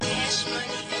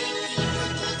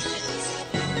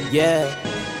Yeah,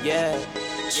 yeah.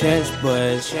 Trench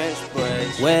boys,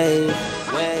 wave.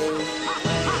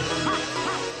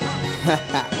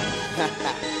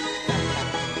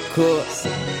 Course.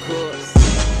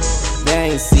 They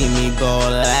ain't see me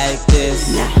ball like this.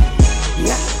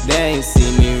 They ain't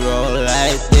see me roll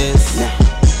like this.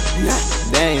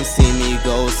 They ain't see me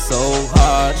go so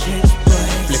hard.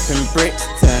 Flipping bricks,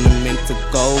 turn them into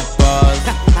gold bars.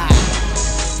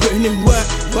 Putting in work,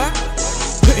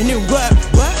 putting in work,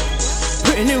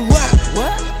 putting in work,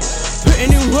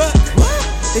 putting in work.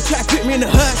 They try to put me in the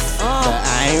hearse, but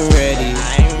I ain't ready.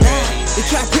 They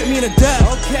try to put me in the dirt,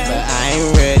 but I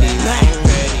ain't ready.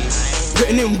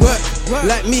 Putting in work,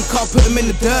 like me, can't put him in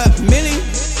the dirt. Millie,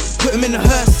 put him in the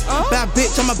hearse. Bad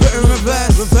bitch, I'ma put her in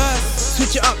reverse.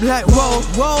 Switch it up like whoa,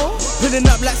 pulling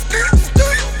up like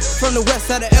from the west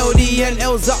side of LD and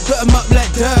L's up, put 'em up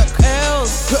like Dirk.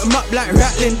 Put 'em up like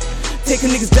rattling, taking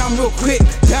niggas down real quick.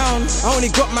 Down, I only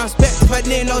got my respect. If I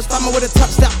didn't know it's time, I would've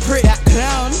touched that prick, that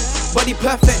clown. Body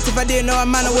perfect, if I didn't know a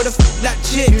man, I would've f***ed that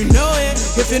chick. You know it.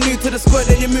 If you're new to the squad,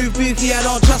 then you move bookie, I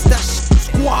don't trust that shit.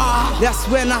 That's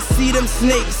when I see them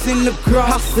snakes in the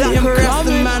grass. Like a rest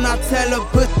the man, I tell her,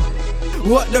 but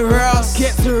what the rouse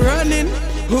gets running.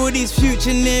 Who these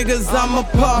future niggas, I'ma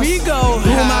pass. We go. Who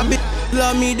my bitch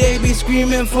love me, they be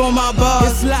screaming for my boss.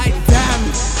 It's like damn.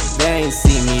 They ain't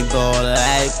see me ball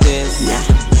like this.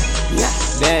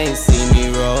 They ain't see me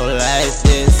roll like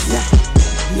this.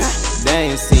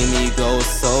 They ain't see me go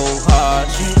so hard.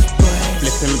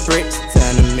 Flipping bricks,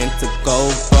 turn them into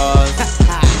gold bars.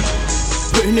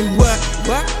 Putting in work,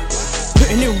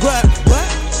 putting in work,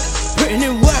 putting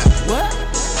in work,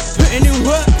 putting in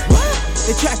work.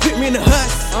 They try to put me in the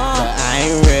hearse, but I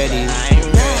ain't ready.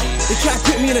 They try to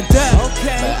put me in the dirt, but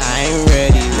I ain't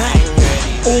ready.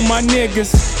 All my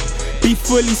niggas be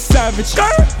fully savage,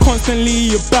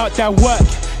 constantly about that work.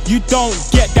 You don't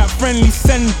get that friendly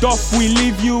send off, we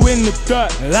leave you in the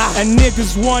dirt. And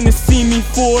niggas wanna see me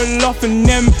fall off, and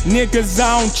them niggas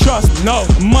I don't trust. No,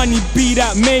 money be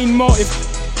that main motive,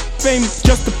 fame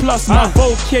just a plus. My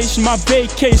vocation, my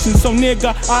vacation. So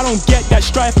nigga, I don't get that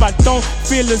strife. I don't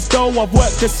feel as though I've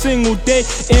worked a single day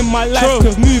in my life.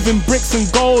 Cause moving bricks and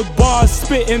gold bars,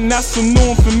 spitting, that's the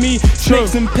norm for me.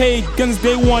 Snakes and pagans,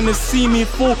 they wanna see me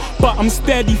fall, but I'm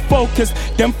steady focused.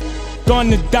 Them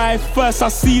gonna die first. I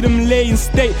see them lay in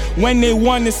state when they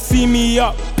wanna see me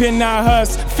up in that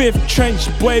hearse. Fifth trench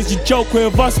boys, you joke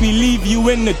with us, we leave you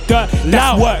in the dirt.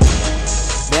 That's work.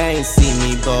 They ain't see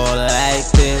me ball like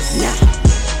this.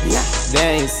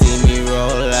 They ain't see me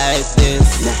roll like this.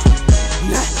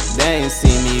 They ain't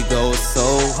see me go so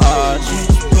hard.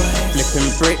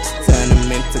 Flipping bricks, turn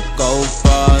them into gold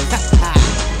bars.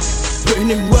 Putting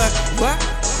in work,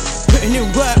 putting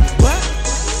in work,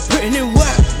 putting in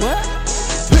work,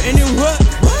 putting in work.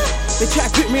 They try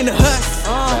to put me in the hearse,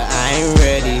 but I ain't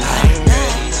ready.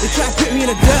 They try to put me in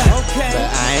the dirt, but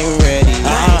I ain't ready.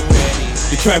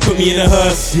 They try to put me in a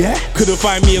hearse, couldn't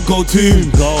find me a go-to,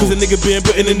 cause a nigga been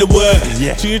putting in the work.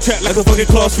 Treat your track like a fucking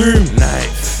classroom.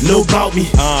 No bout me,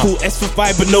 cool S for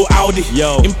 5 but no Audi.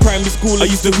 In primary school I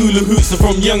used to hula hoop, so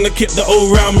from young I kept the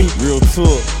old round me. Real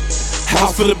talk.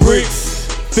 House full of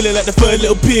bricks, feeling like the third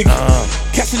little pig.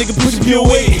 Catch a nigga pushing pure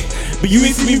weight, but you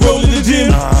ain't see me roll in the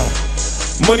gym.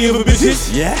 Money over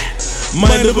bitches,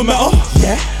 mind over matter.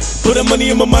 Put that money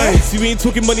in my mind, so you ain't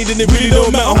talking money then it really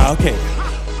don't matter.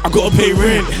 I gotta pay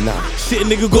rent, shit a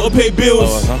nigga gotta pay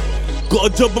bills. Got a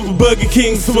job up at Burger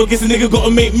King, so I guess a nigga gotta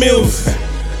make meals.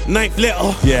 Ninth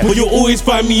letter, but you'll always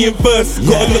find me in first.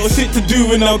 Got a lot of shit to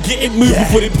do and I'll get it moving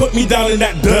before they put me down in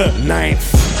that dirt.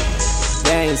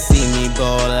 They ain't see me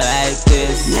ball like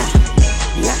this.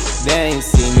 They ain't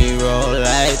see me roll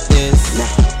like this.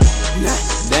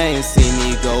 They ain't see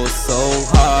me go so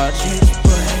hard.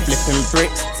 Flipping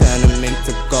bricks, turn them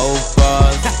into gold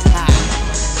bars.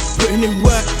 Putting in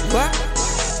work,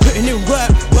 putting in work,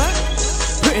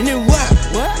 putting in work,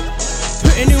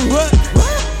 putting in work.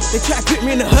 They try to put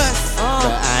me in the hearse,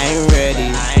 but I ain't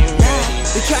ready.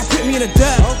 They try to put me in the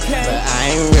dirt, but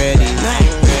I ain't ready.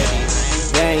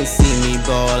 They ain't see me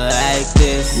ball like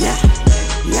this.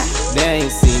 They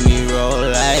ain't see me roll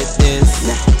like this.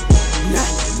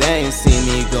 They ain't see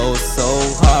me go so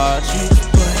hard.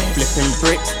 Flipping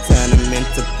bricks, turn them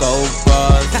into gold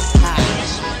bars.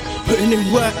 Putting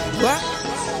in work,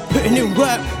 putting in work.